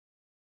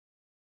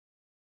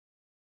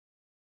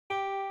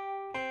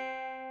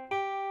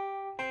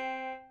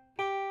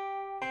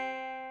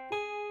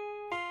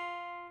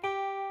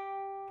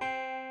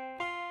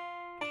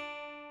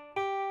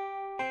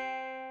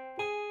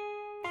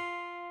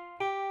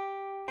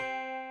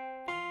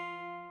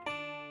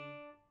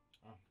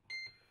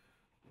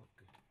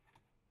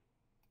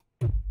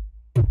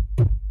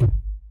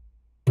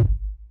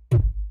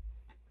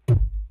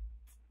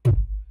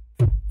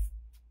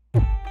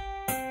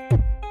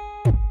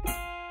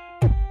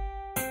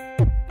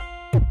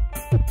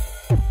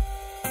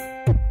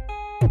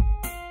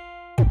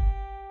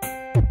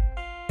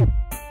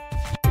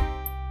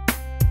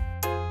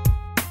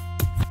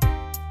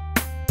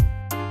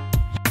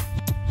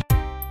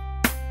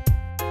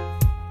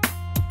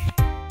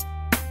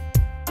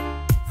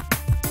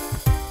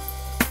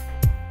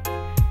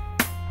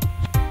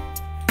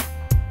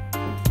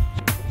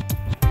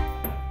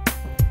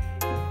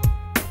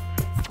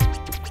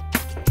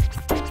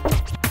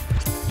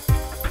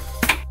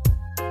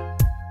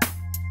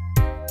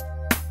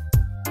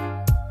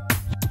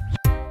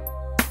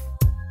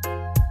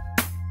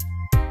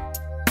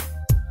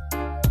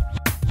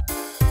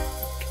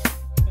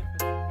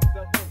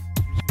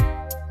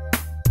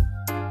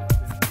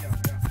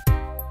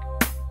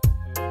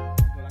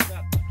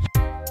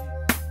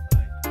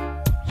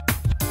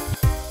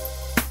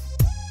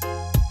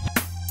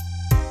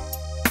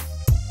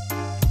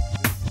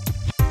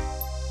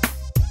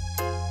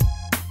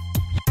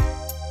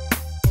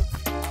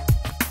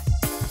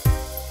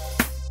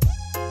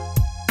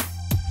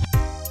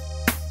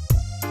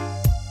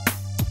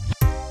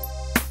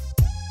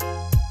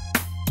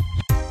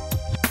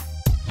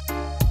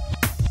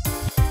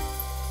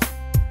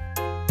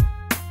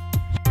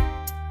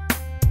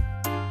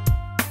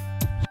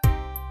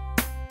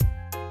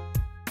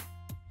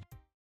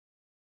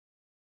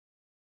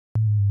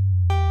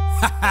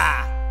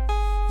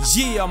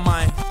Yeah,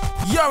 man.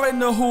 You already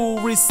know who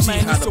wrist,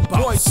 man. It's your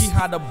boy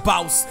Jihad the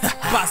Boss.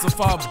 Bossing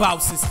for our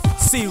bosses.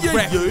 See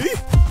record.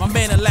 My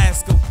man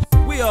Alaska.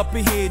 We up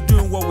in here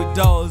doing what we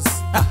does.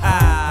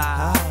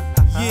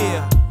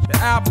 Yeah. The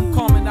album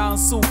coming down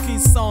soon.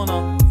 Keep on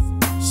her.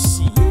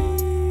 Shit.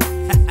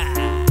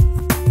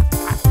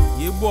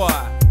 Yeah, boy.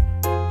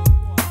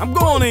 I'm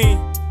going in.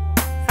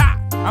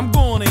 I'm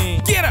going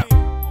in. Get up.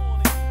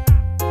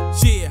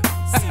 Yeah.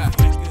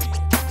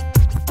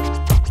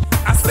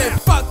 I said,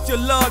 fuck your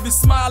love, you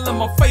smile on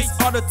my face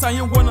all the time,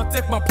 you wanna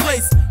take my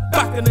place.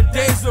 Back in the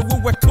days when we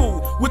were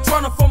cool, we're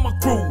tryna form a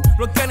crew.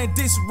 Look at it,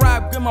 this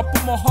rap game, I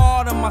put my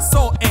heart and my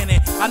soul in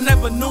it. I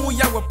never knew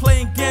y'all were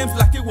playing games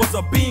like it was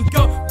a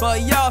bingo,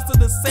 but y'all still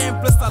the same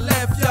place I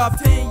left y'all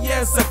 10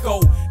 years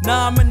ago.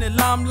 Now I'm in the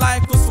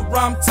limelight, cause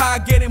I'm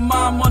tired getting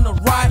mom on the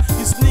ride.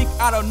 You sneak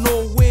out of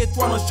nowhere,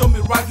 tryna show me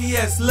rocky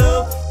ass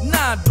love.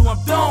 Nah, dude,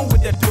 I'm done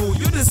with that dude.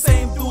 You the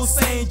same dude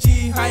saying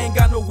G, I ain't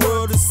got no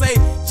word to say.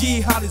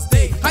 G, how this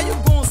day? How you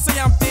gonna say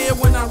I'm dead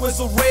when I was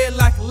a red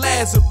like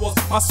Lazarus?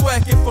 My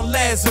swag came from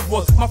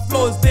Lazarus, my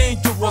flow is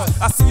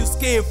dangerous. I see you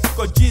scared,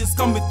 cause G is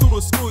coming through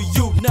to screw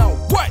you. No,